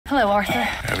Hello, Arthur.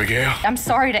 Abigail? I'm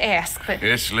sorry to ask, but...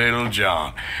 It's little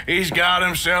John. He's got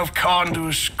himself caught into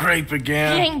a scrape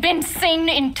again. He ain't been seen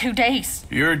in 2 days.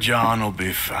 Your John will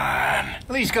be fine.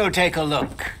 Please go take a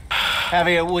look.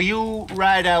 Javier, will you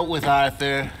ride out with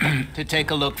Arthur to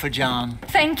take a look for John?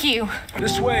 Thank you.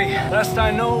 This way. Last I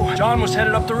know, John was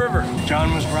headed up the river.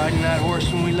 John was riding that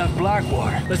horse when we left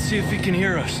Blackwater. Let's see if he can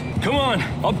hear us. Come on,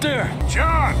 up there.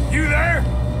 John, you there?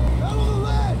 Out of the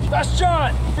ledge. That's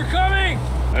John. We're coming.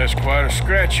 That's quite a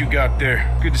scratch you got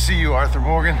there. Good to see you, Arthur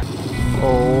Morgan.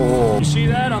 Oh. You see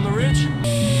that on the ridge?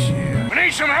 Shit. We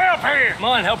need some help here. Come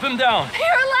on, help him down.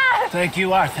 You're alive! Thank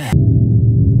you, Arthur.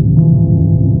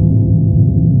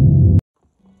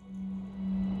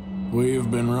 We've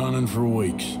been running for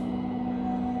weeks.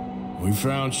 We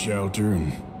found shelter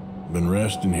and been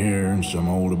resting here in some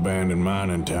old abandoned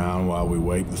mining town while we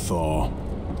wait the thaw.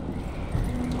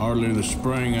 Hardly the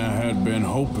spring I had been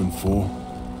hoping for.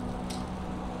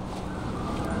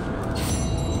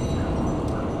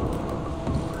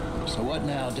 So what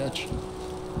now, Dutch?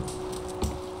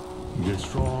 We get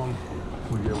strong,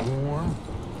 we get warm,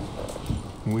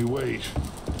 and we wait.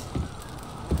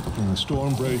 When the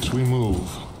storm breaks, we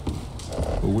move.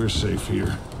 But we're safe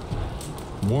here.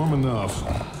 Warm enough.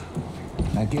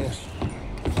 I guess.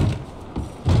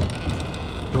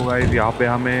 तो guys यहाँ पे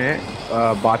हमें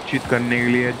बातचीत करने के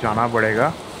लिए जाना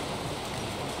पड़ेगा।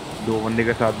 2 बंदे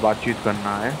के साथ बातचीत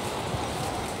करना है।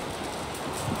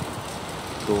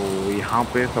 तो यहाँ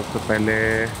पे सबसे पहले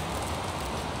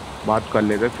बात कर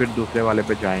लेते, फिर दूसरे वाले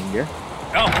पे जाएंगे।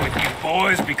 Up with you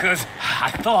boys because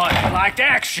I thought you liked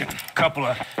action. Couple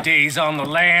of days on the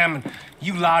lam and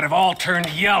you lot have all turned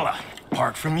yellow.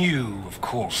 Apart from you, of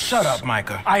course. Shut up,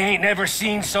 Micah. I ain't never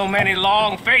seen so many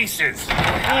long faces.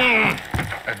 I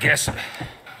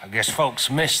guess folks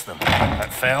miss them.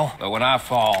 That fell. But when I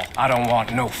fall, I don't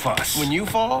want no fuss. When you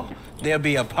fall, there'll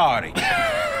be a party.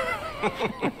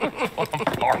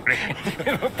 Party?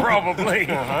 Probably.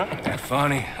 That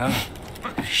funny, huh?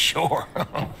 Sure.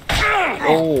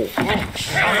 Oh.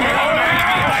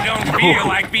 I don't feel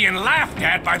like being laughed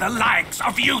at by the likes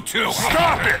of you two.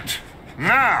 Stop it!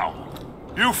 Now!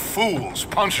 You fools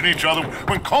punching each other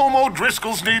when Colm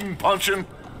Driscoll's needing punching.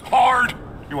 Hard?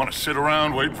 You want to sit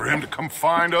around waiting for him to come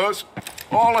find us?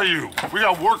 All of you, we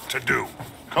got work to do.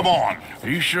 Come on. Are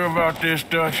you sure about this,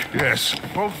 Dutch? Yes.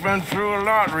 Folks been through a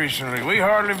lot recently. We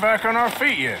hardly back on our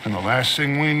feet yet. And the last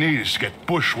thing we need is to get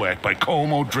bushwhacked by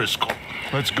Colm Driscoll.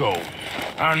 Let's go.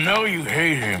 I know you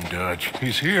hate him, Dutch.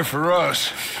 He's here for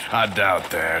us. I doubt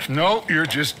that. No, you're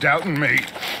just doubting me.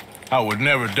 I would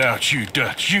never doubt you,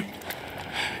 Dutch.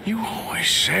 You always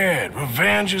said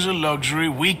revenge is a luxury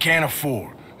we can't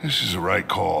afford. This is the right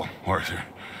call, Arthur.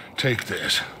 Take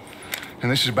this. And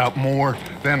this is about more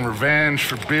than revenge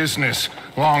for business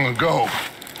long ago.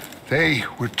 They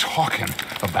were talking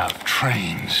about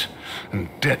trains and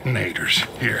detonators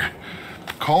here.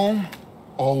 Colm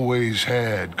always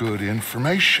had good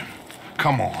information.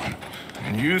 Come on.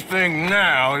 And you think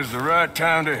now is the right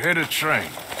time to hit a train?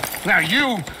 Now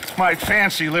you might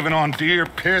fancy living on deer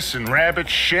piss and rabbit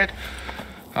shit.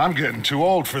 I'm getting too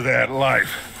old for that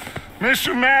life.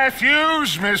 Mr.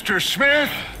 Matthews, Mr. Smith,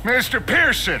 Mr.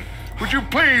 Pearson, would you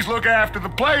please look after the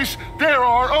place? There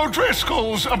are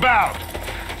O'Driscolls about.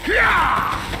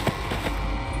 Yeah!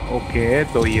 Okay,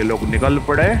 तो ये लोग निकल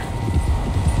पड़े।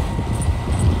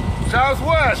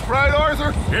 Southwest, right,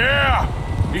 Arthur? Yeah.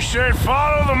 He said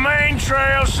follow the main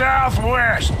trail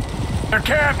southwest. They're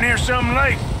camped near some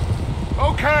lake.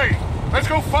 Okay, let's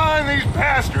go find these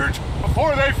bastards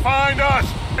before they find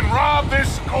us and rob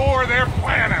this score they're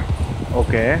planning.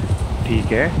 Okay,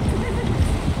 ठीक है।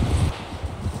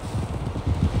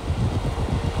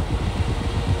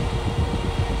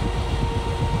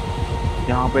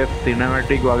 यहाँ पे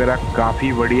cinematic वगैरह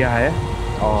काफ़ी बढ़िया है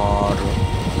और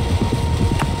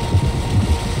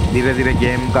धीरे धीरे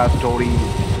गेम का स्टोरी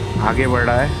आगे बढ़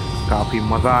रहा है, काफ़ी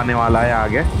मज़ा आने वाला है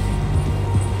आगे।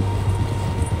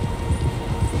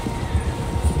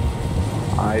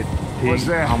 आई थिंक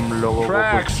हम लोगों को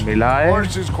कुछ मिला है।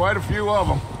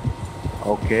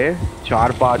 ओके,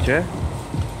 4-5 है।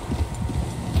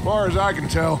 As far as I can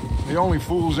tell, the only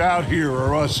fools out here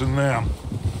are us and them.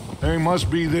 They must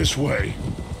be this way.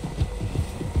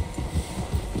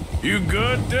 You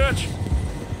good, Dutch?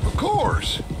 Of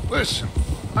course. Listen,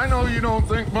 I know you don't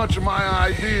think much of my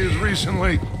ideas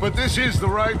recently, but this is the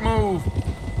right move.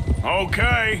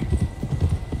 Okay.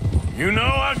 You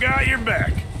know I got your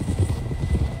back.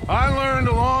 I learned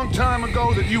a long time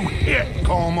ago that you hit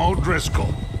Colm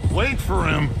Driscoll. Wait for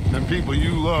him, and people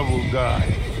you love will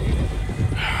die.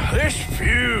 This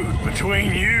feud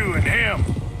between you and him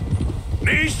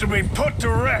needs to be put to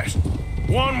rest.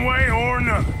 one way or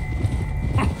another.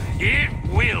 It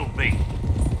will be.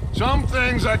 Some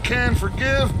things I can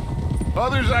forgive,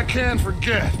 others I can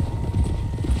forget.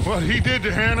 What he did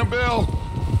to Hannibal,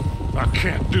 I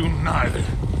can't do neither.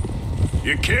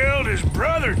 You killed his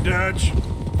brother, Dutch.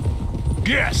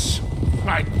 Yes,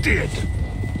 I did.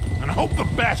 And I hope the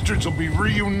bastards will be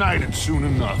reunited soon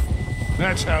enough.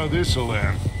 That's how this'll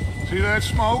end. See that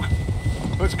smoke?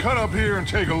 Let's cut up here and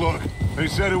take a look. They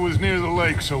said it was near the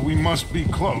lake, so we must be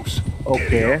close.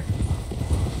 Okay.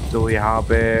 तो यहाँ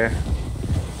पे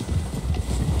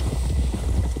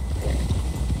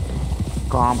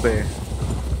कहाँ पे?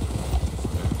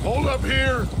 Hold up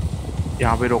here.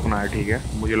 यहाँ पे रोकना है, ठीक है?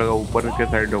 मुझे लगा ऊपर के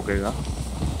साइड रोकेगा.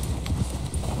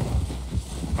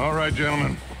 All right,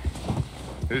 gentlemen.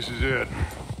 This is it.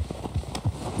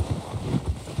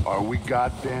 Are we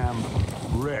goddamn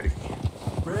ready?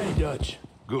 Ready, Dutch.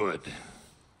 Good.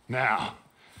 Now,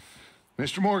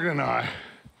 Mr. Morgan and I,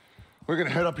 we're gonna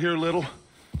head up here a little,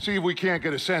 see if we can't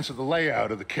get a sense of the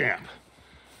layout of the camp.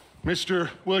 Mr.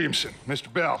 Williamson,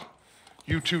 Mr. Bell,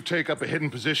 you two take up a hidden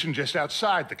position just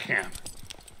outside the camp.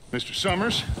 Mr.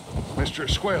 Summers, Mr.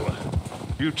 Escuela,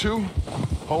 you two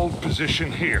hold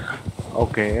position here.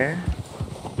 Okay.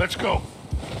 Let's go.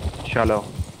 चलो.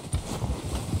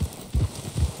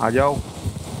 आ जाओ.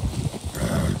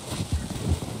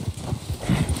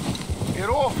 Get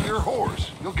off your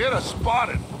horse. You'll get us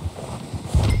spotted.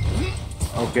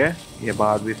 Okay. ये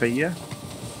बात भी सही है.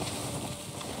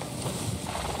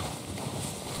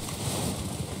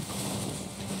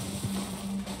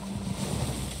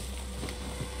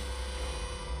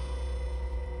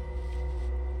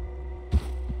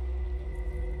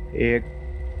 एक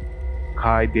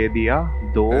खाई दे दिया.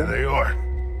 दो. There they are.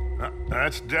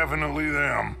 That's definitely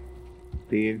them.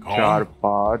 3, Colm? 4,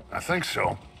 5. I think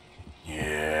so.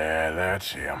 Yeah,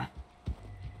 that's him.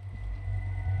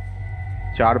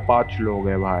 4-5 लोग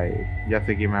हैं भाई,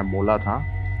 जैसे कि मैं बोला था.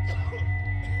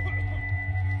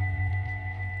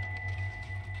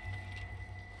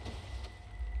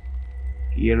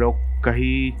 ये लोग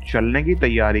कहीं चलने की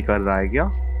तैयारी कर रहा है क्या?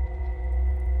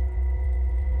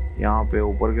 यहाँ पे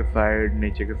ऊपर के साइड,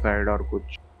 नीचे के साइड और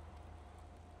कुछ.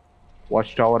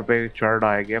 वॉच टावर पे चढ़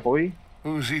रहा है क्या कोई?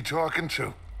 Who's he talking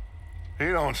to? He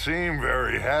don't seem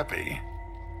very happy.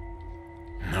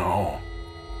 No.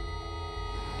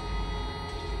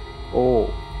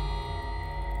 Oh.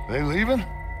 They leaving?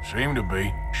 Seem to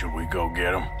be. Should we go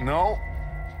get him? No.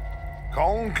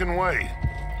 Colm can wait.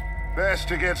 Best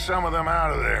to get some of them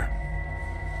out of there.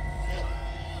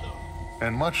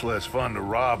 And much less fun to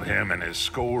rob him and his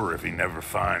score if he never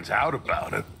finds out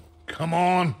about it. Come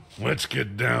on, let's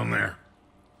get down there.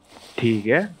 ठीक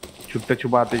है. छुपते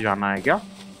छुपाते जाना है क्या?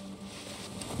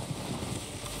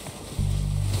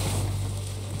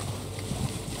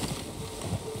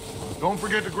 Don't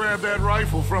forget to grab that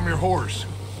rifle from your horse.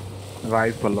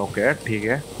 Rifle. Okay, ठीक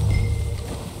है.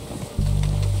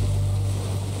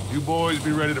 You boys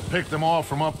be ready to pick them off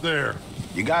from up there.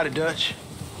 You got it, Dutch.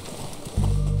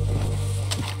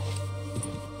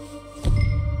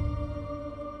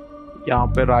 यहाँ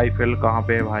पे राइफल कहाँ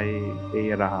पे भाई?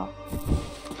 ये रहा.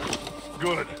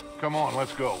 Good. Come on,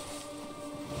 let's go.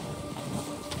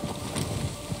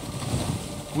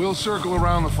 We'll circle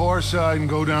around the far side and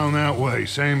go down that way,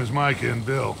 same as Micah and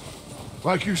Bill.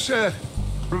 Like you said,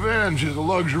 revenge is a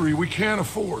luxury we can't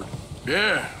afford.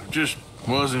 Yeah, just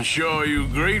wasn't sure you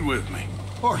agreed with me.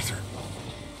 Arthur,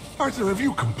 have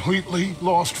you completely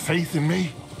lost faith in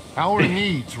me? Our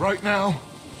needs right now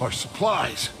are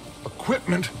supplies,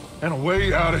 equipment, and a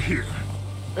way out of here.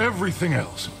 Everything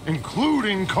else,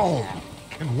 including Colm,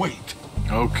 can wait.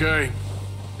 Okay.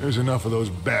 There's enough of those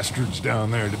bastards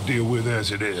down there to deal with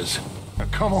as it is. Now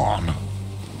come on.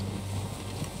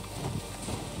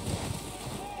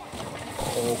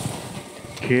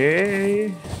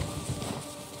 Okay.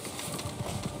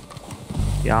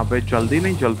 यहाँ पे जल्दी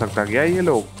नहीं चल सकता क्या ये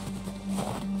लोग?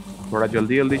 थोड़ा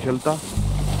जल्दी जल्दी चलता.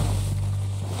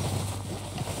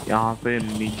 यहाँ पे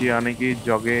नीचे आने की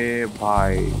जगह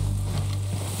भाई.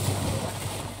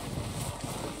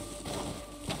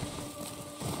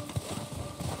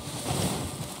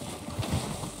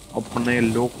 अपने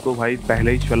लोग तो भाई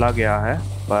पहले ही चला गया है,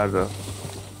 पर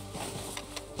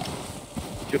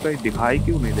जो कहीं दिखाई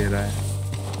क्यों नहीं दे रहा है?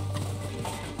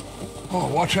 Oh,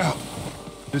 watch out.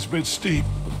 This bit's steep.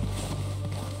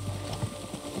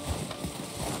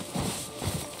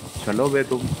 चलो बे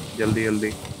तुम जल्दी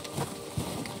जल्दी.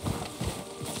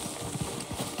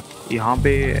 यहाँ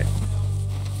पे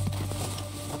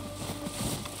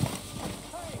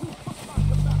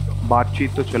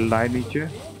बातचीत तो चल रहा है नीचे,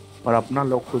 पर अपना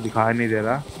लोग तो दिखाई नहीं दे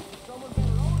रहा.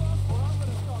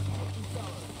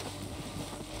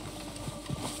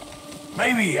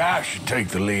 Maybe I should take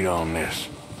the lead on this.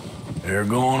 They're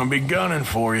going to be gunning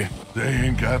for you. They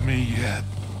ain't got me yet.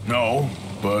 No,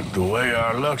 but the way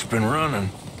our luck's been running...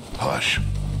 Hush.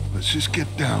 Let's just get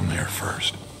down there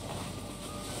first.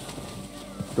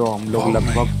 तो हम लोग Follow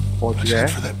me. लगभग पहुंच Let's गए head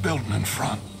for that building in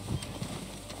front.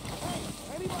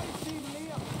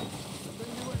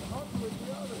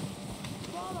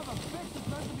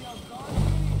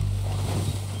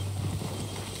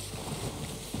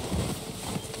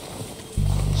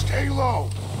 Stay low.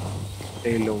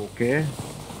 ये लोग के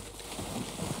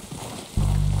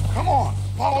Come on,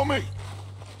 follow me.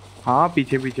 हाँ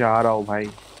पीछे पीछे आ रहा हूँ भाई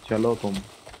चलो तुम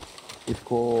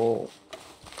इसको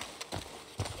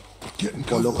Getting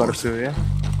फॉलो close. करते हुए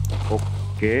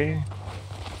okay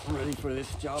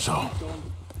So,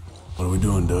 what are we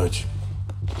doing, Dutch?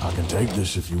 I can take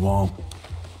this if you want.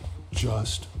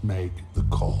 Just make the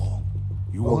call.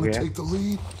 You want to Okay. take the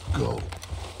lead? Go.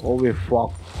 ओवे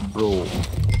fuck bro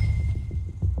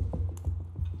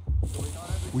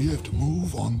We have to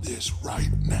move on this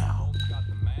right now.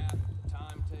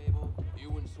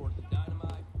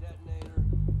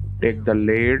 Take the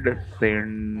lead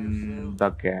send the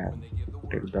can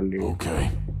take the lead Okay.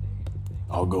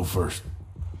 I'll go first.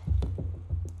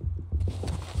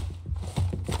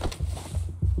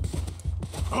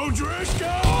 Oh,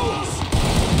 Driscolls!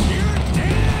 You're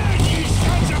dead, you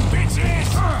sons of bitches!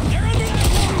 They're under that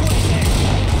walkway there!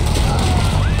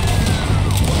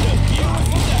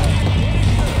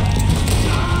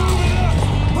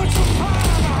 Put some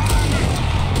fire behind it!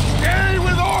 Stay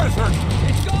with Arthur!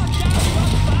 It's gone down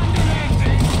about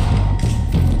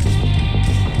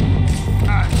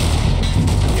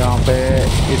 5 यहाँ पे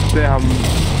इससे हम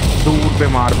दूर पे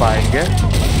मार पाएंगे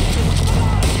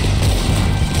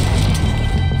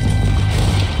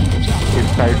इस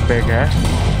side पे एक है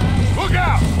Look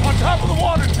out! On top of the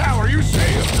water tower, you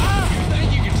see him!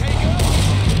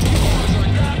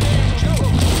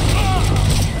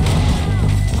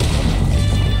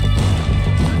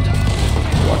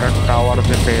 Water tower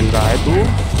से फैल रहा है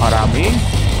तू हरामी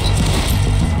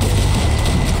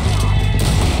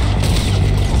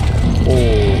ओ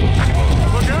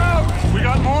Look out! We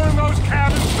got more in those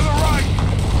cabins to the right!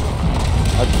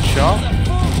 अच्छा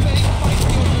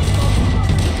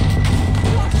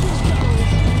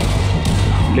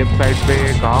लेफ्ट साइड पे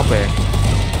कहाँ पे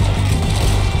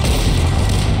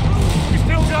We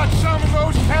still got some of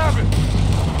those cabins!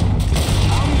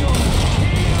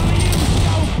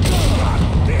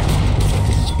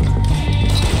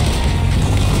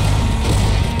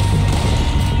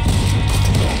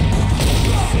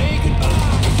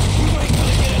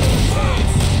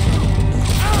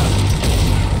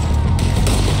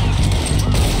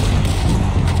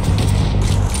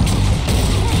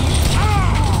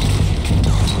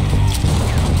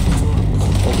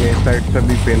 Okay side से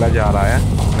भी फैला जा रहा है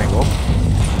अपने को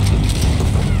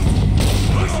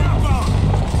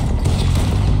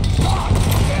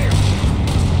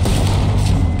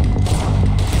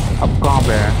अब कहाँ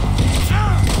पे है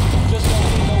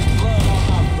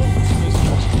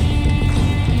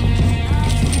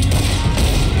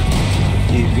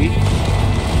easy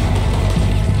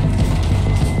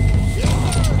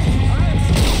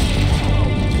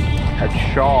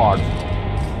headshot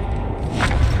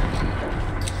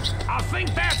I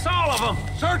think that's all of them.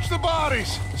 Search the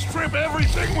bodies! Strip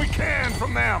everything we can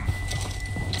from them!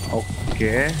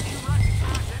 Okay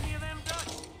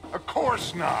Of course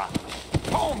not!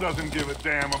 Colm doesn't give a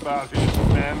damn about his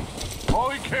men. All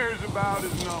he cares about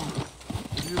is numbers.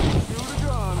 If you can shoot a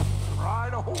gun,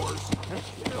 ride a horse, and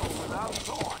kill without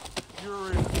thought,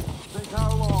 you're in. Think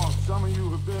how long some of you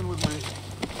have been with me.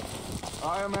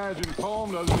 I imagine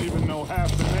Colm doesn't even know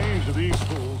half the names of these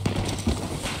fools.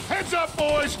 Heads up,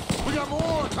 boys! We got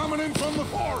more coming in from the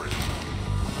forest!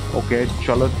 Okay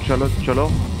चलो चलो चलो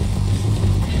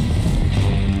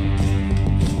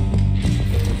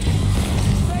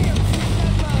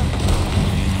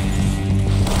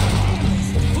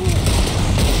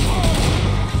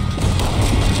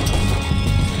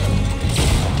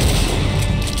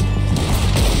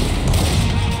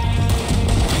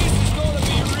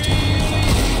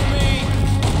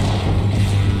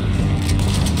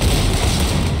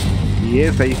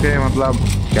ये सही से मतलब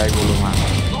क्या ही बोलूँ मैं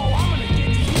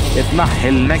इतना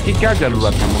हिलने की क्या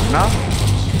जरूरत है Munna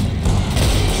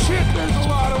Shit, there's a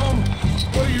lot of them!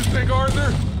 What do you think, Arthur?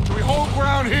 Do we hold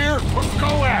ground here or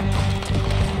go at them?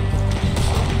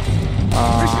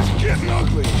 This is getting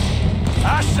ugly.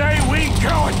 I say we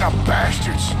go at the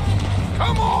bastards.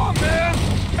 Come on, man!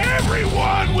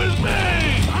 Everyone with me!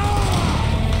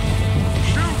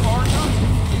 Shoot, Arthur!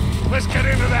 Let's get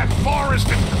into that forest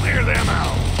and clear them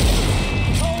out.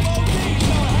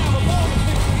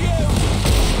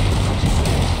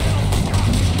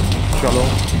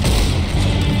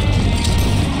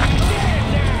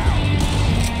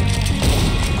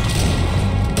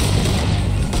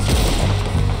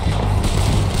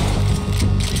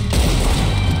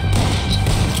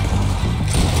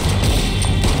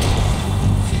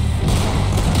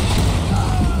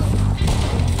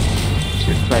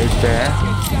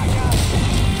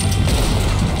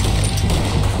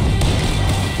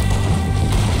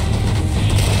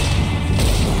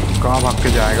 कहाँ भाग के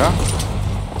जाएगा?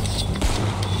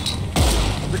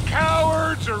 The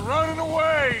cowards are running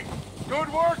away. Good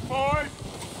work, boys.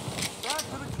 Back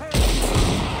to the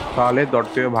cave. साले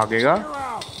दौड़ते हुए भागेगा.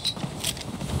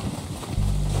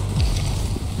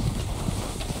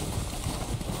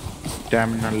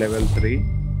 Stamina level 3.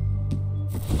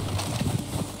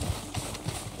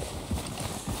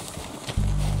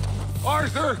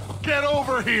 Arthur, get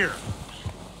over here.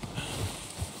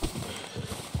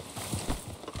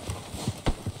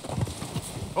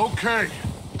 Okay,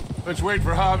 let's wait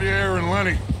for Javier and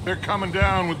Lenny. They're coming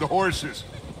down with the horses.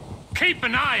 Keep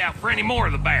an eye out for any more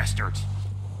of the bastards.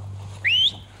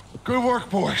 Good work,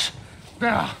 boys.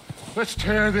 Now, let's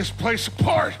tear this place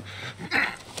apart.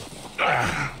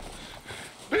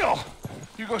 Bill,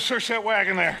 you go search that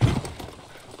wagon there.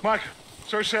 Mike,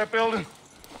 search that building.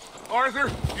 Arthur,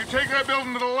 you take that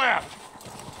building to the left.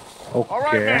 Okay. All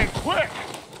right, man, quick.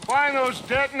 Find those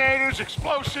detonators,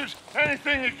 explosives,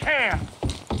 anything you can.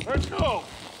 Let's go.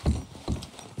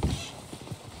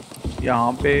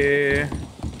 यहाँ पे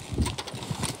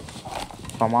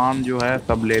सामान जो है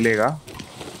सब ले लेगा.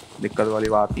 दिक्कत वाली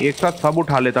बात. एक साथ सब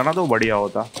उठा लेता ना तो बढ़िया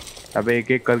होता. अब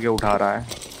एक एक करके उठा रहा है.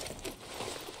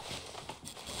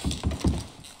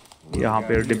 यहाँ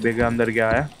पे डिब्बे के अंदर क्या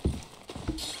है?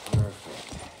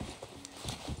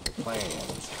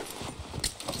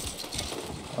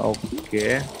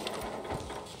 ओके,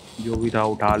 जो भी था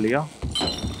उठा लिया.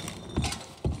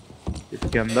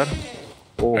 इसके अंदर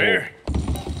Here.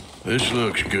 This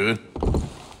looks good.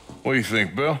 What do you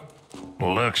think, Bill?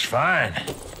 Looks fine.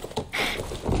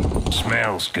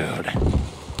 Smells good.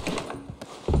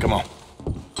 Come on.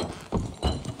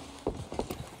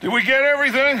 Did we get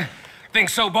everything? Think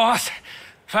so, boss?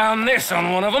 Found this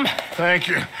on one of them. Thank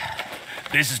you.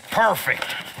 This is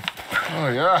perfect. Oh,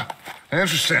 yeah?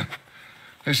 Interesting.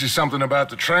 This is something about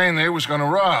the train they was gonna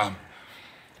rob.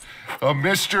 A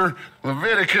Mr.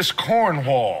 Leviticus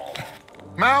Cornwall.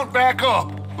 Mount back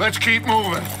up. Let's keep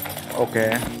moving.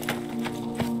 Okay.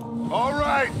 All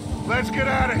right, let's get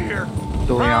out of here.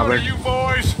 तो यहाँ Proud पे of you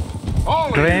boys. All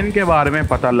of train you. के बारे में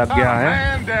पता लग गया है.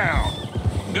 Man down.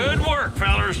 Good work,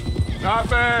 fellers. Not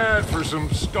bad for some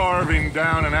starving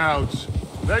down and outs.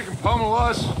 They can pummel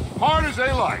us hard as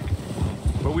they like,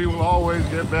 but we will always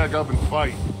get back up and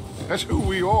fight. That's who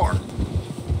we are.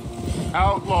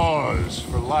 Outlaws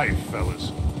for life,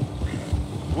 fellas.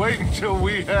 Wait until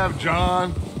we have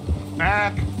John,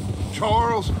 Mac,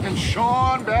 Charles, and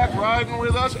Sean back riding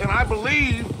with us, and I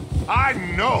believe, I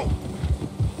know,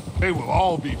 they will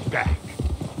all be back.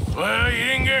 Well, you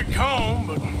didn't get Colm,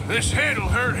 but this hit'll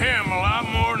hurt him a lot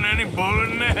more than any bullet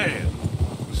in the head.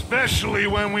 Especially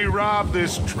when we rob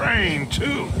this train,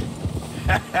 too.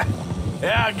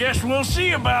 Yeah, I guess we'll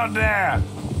see about that.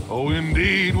 Oh,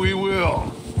 indeed we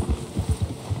will.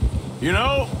 You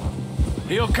know,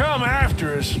 he'll come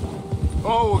after us.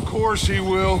 Oh, of course he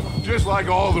will, just like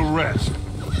all the rest.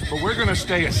 But we're gonna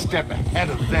stay a step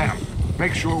ahead of them.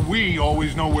 Make sure we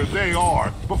always know where they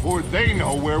are before they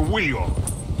know where we are.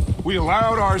 We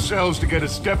allowed ourselves to get a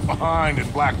step behind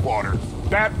in Blackwater.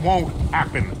 That won't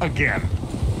happen again.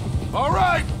 All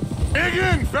right, dig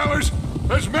in, fellas.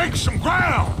 Let's make some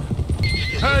ground.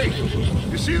 Hey,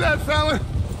 you see that fella?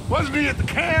 Wasn't he at the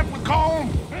camp with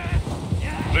Colm?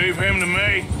 Leave him to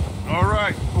me. All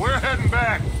right, we're heading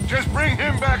back. Just bring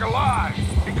him back alive.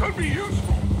 He could be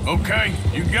useful. Okay,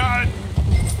 you got it.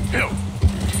 Hill.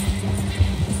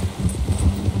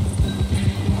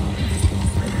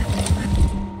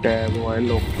 Tab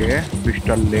oil. Okay,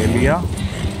 pistol ले लिया.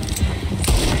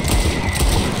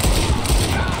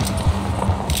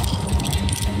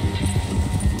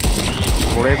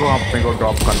 घोड़े को अपने को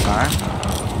drop करना है.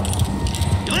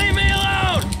 Leave me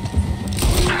alone!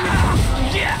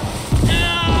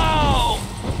 No!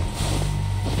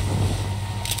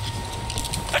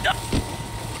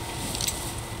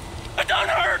 Don't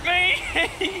hurt me!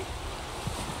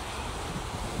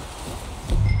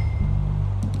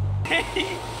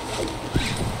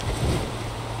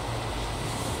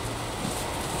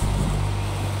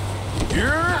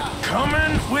 You're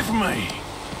coming with me.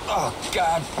 Oh,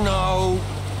 God, no.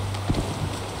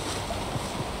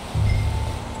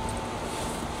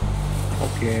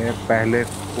 Okay, पहले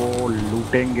को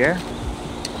लूटेंगे.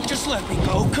 Just let me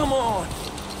go, come on.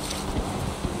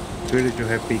 फिर जो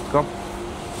है पिकअप.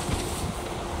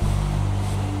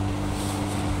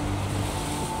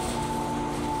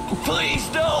 Please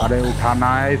don't. अरे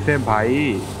उठाना है इसे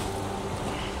भाई.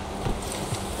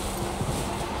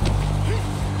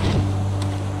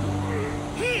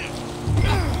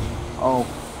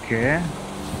 Okay.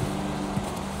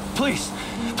 Please,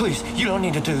 please, you don't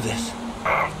need to do this.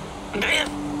 Man.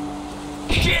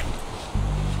 Shit.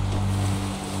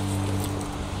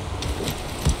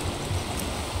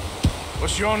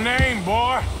 What's your name,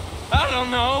 boy? I don't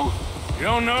know. You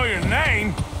don't know your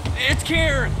name? It's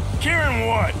Kieran. Kieran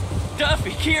what?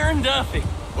 Duffy. Kieran Duffy.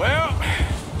 Well,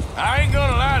 I ain't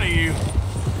gonna lie to you.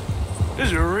 This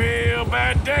is a real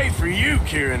bad day for you,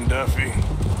 Kieran Duffy.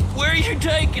 Where are you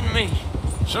taking me?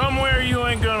 Somewhere you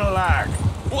ain't gonna like.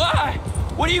 Why?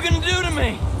 What are you gonna do to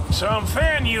me?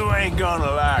 Something you ain't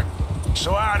gonna like.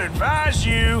 So I'd advise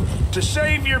you to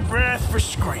save your breath for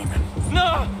screaming.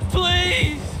 No,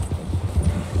 please.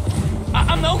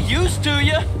 I'm no use to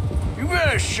you. You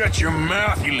better shut your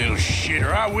mouth, you little shit,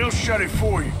 or I will shut it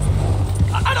for you.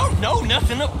 I don't know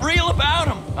nothing real about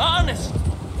him, honest.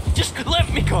 Just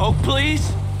let me go,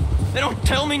 please. They don't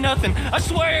tell me nothing, I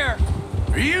swear.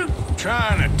 Are you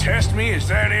trying to test me, is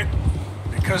that it?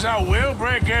 Because I will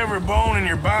break every bone in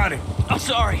your body. I'm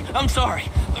sorry.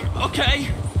 Okay?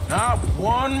 Not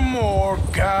one more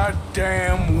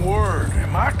goddamn word.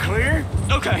 Am I clear?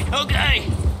 Okay.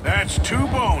 That's 2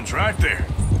 bones right there.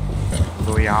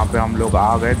 तो यहाँ पे हम लोग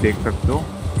आ गए, देख सकते हो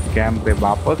camp पे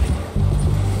वापस.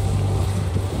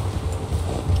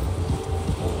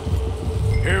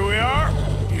 Here we are,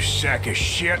 you sack of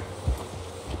shit.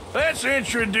 Let's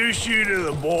introduce you to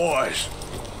the boys.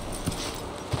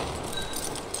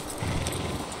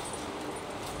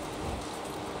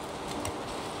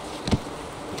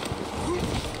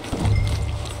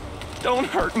 Don't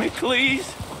hurt me,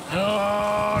 please.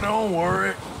 Oh, don't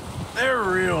worry. They're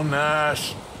real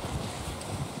nice.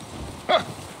 Huh.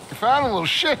 You found a little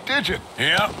shit, did you?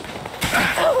 Yep.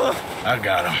 I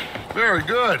got him. Very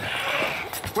good.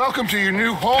 Welcome to your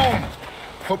new home.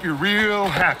 Hope you're real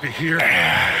happy here.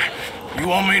 You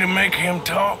want me to make him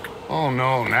talk? Oh,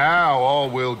 no. Now all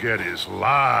we'll get is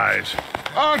lies.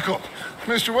 Uncle,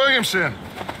 Mr. Williamson,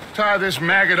 tie this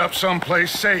maggot up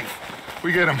someplace safe.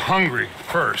 We get him hungry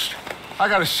first. I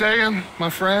got a saying, my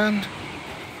friend.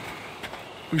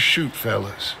 We shoot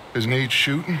fellas as need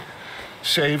shooting,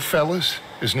 save fellas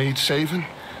as need saving,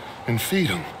 and feed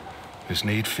them as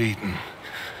need feeding.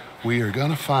 We are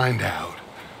gonna find out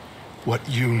what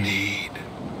you need.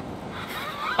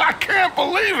 I can't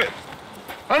believe it!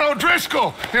 I know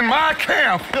Driscoll in my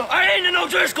camp. I ain't no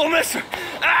Driscoll, mister.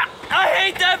 I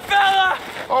hate that fella.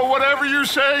 Oh, whatever you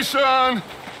say, son.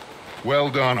 Well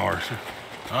done, Arthur.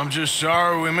 I'm just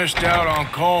sorry we missed out on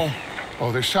Colm.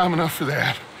 Oh, there's time enough for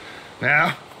that.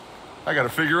 Now, I gotta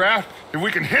figure out if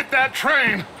we can hit that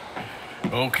train.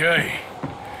 Okay,